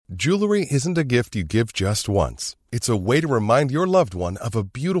Jewelry isn't a gift you give just once. It's a way to remind your loved one of a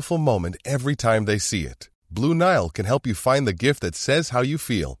beautiful moment every time they see it. Blue Nile can help you find the gift that says how you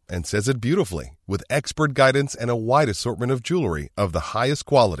feel and says it beautifully, with expert guidance and a wide assortment of jewelry of the highest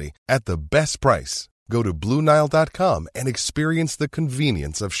quality at the best price. Go to BlueNile.com and experience the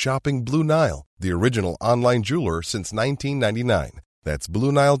convenience of shopping Blue Nile, the original online jeweler since 1999. That's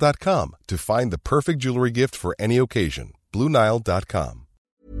BlueNile.com to find the perfect jewelry gift for any occasion. BlueNile.com.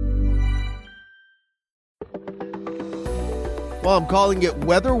 Well, I'm calling it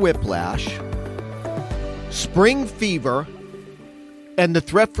weather whiplash, spring fever, and the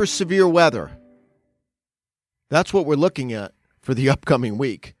threat for severe weather. That's what we're looking at for the upcoming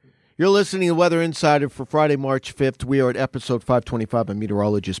week. You're listening to Weather Insider for Friday, March 5th. We are at episode 525. I'm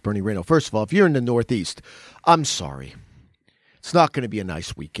meteorologist Bernie Rayno. First of all, if you're in the Northeast, I'm sorry. It's not going to be a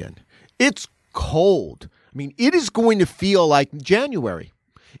nice weekend. It's cold. I mean, it is going to feel like January.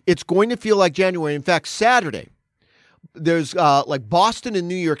 It's going to feel like January. In fact, Saturday, there's like Boston and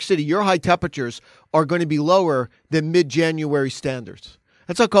New York City, your high temperatures are going to be lower than mid-January standards.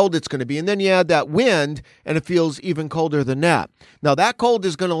 That's how cold it's going to be. And then you add that wind, and it feels even colder than that. Now, that cold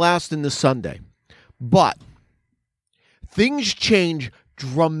is going to last into Sunday. But things change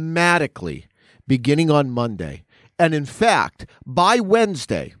dramatically beginning on Monday. And in fact, by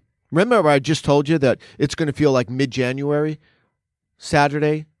Wednesday, remember I just told you that it's going to feel like mid-January,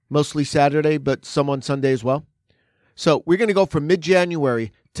 Saturday, mostly Saturday, but some on Sunday as well? So we're going to go from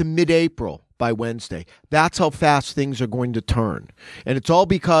mid-January to mid-April by Wednesday. That's how fast things are going to turn. And it's all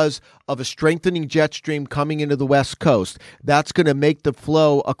because of a strengthening jet stream coming into the West Coast. That's going to make the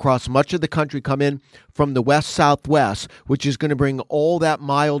flow across much of the country come in from the west-southwest, which is going to bring all that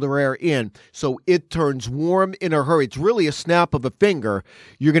milder air in. So it turns warm in a hurry. It's really a snap of a finger.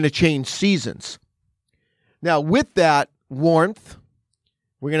 You're going to change seasons. Now, with that warmth,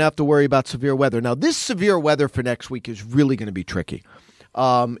 we're going to have to worry about severe weather. Now, this severe weather for next week is really going to be tricky.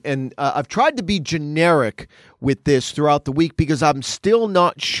 I've tried to be generic with this throughout the week because I'm still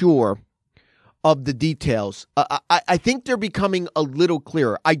not sure of the details. I think they're becoming a little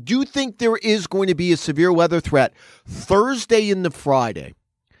clearer. I do think there is going to be a severe weather threat Thursday into Friday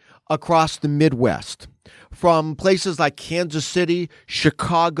across the Midwest, from places like Kansas City,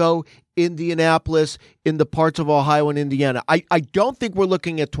 Chicago, Indianapolis, in the parts of Ohio and Indiana. I don't think we're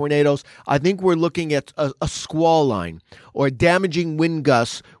looking at tornadoes. I think we're looking at a squall line or damaging wind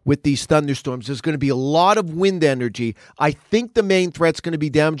gusts with these thunderstorms. There's going to be a lot of wind energy. I think the main threat's going to be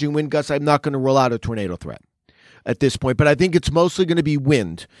damaging wind gusts. I'm not going to rule out a tornado threat at this point, but I think it's mostly going to be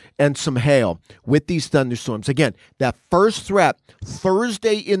wind and some hail with these thunderstorms. Again, that first threat,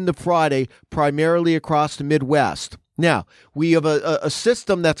 Thursday into Friday, primarily across the Midwest. Now, we have a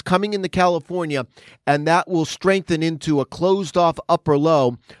system that's coming into California, and that will strengthen into a closed-off upper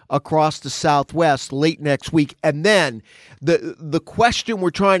low across the Southwest late next week. And then the question we're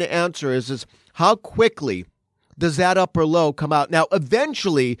trying to answer is how quickly does that upper low come out? Now,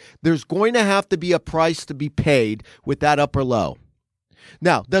 eventually, there's going to have to be a price to be paid with that upper low.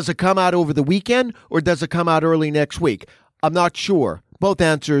 Now, does it come out over the weekend, or does it come out early next week? I'm not sure. Both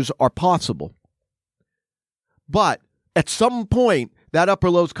answers are possible. But at some point, that upper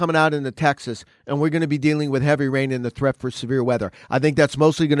low is coming out into Texas, and we're going to be dealing with heavy rain and the threat for severe weather. I think that's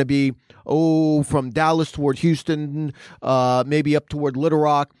mostly going to be, from Dallas toward Houston, maybe up toward Little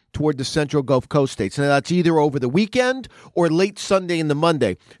Rock, toward the central Gulf Coast states. And that's either over the weekend or late Sunday into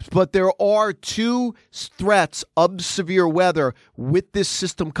Monday. But there are two threats of severe weather with this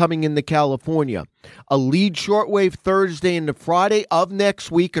system coming into California. A lead shortwave Thursday into Friday of next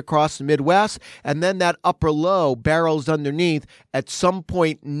week across the Midwest, and then that upper low barrels underneath at some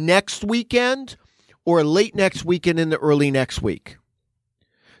point next weekend or late next weekend into early next week.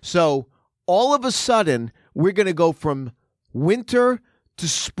 So all of a sudden, we're going to go from winter to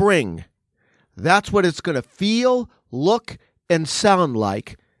spring. That's what it's going to feel, look, and sound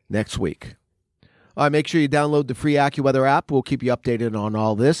like next week. All right, make sure you download the free AccuWeather app. We'll keep you updated on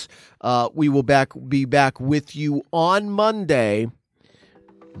all this. We will be back with you on Monday.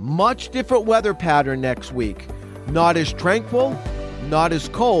 Much different weather pattern next week. Not as tranquil, not as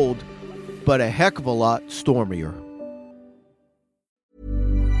cold, but a heck of a lot stormier.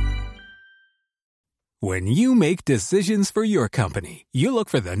 When you make decisions for your company, you look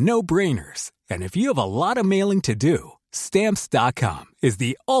for the no-brainers. And if you have a lot of mailing to do, Stamps.com is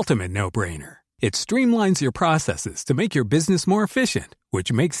the ultimate no-brainer. It streamlines your processes to make your business more efficient,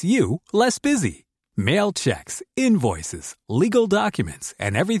 which makes you less busy. Mail checks, invoices, legal documents,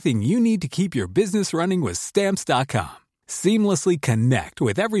 and everything you need to keep your business running with Stamps.com. Seamlessly connect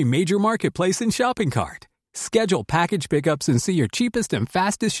with every major marketplace and shopping cart. Schedule package pickups and see your cheapest and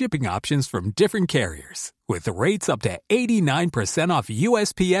fastest shipping options from different carriers, with rates up to 89% off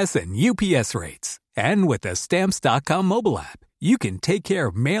USPS and UPS rates. And with the Stamps.com mobile app, you can take care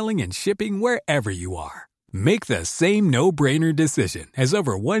of mailing and shipping wherever you are. Make the same no-brainer decision as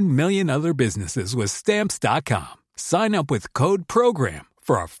over 1 million other businesses with Stamps.com. Sign up with code PROGRAM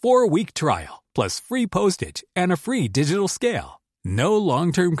for a 4-week trial, plus free postage and a free digital scale. No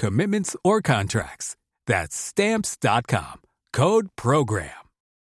long-term commitments or contracts. That's Stamps.com. Code PROGRAM.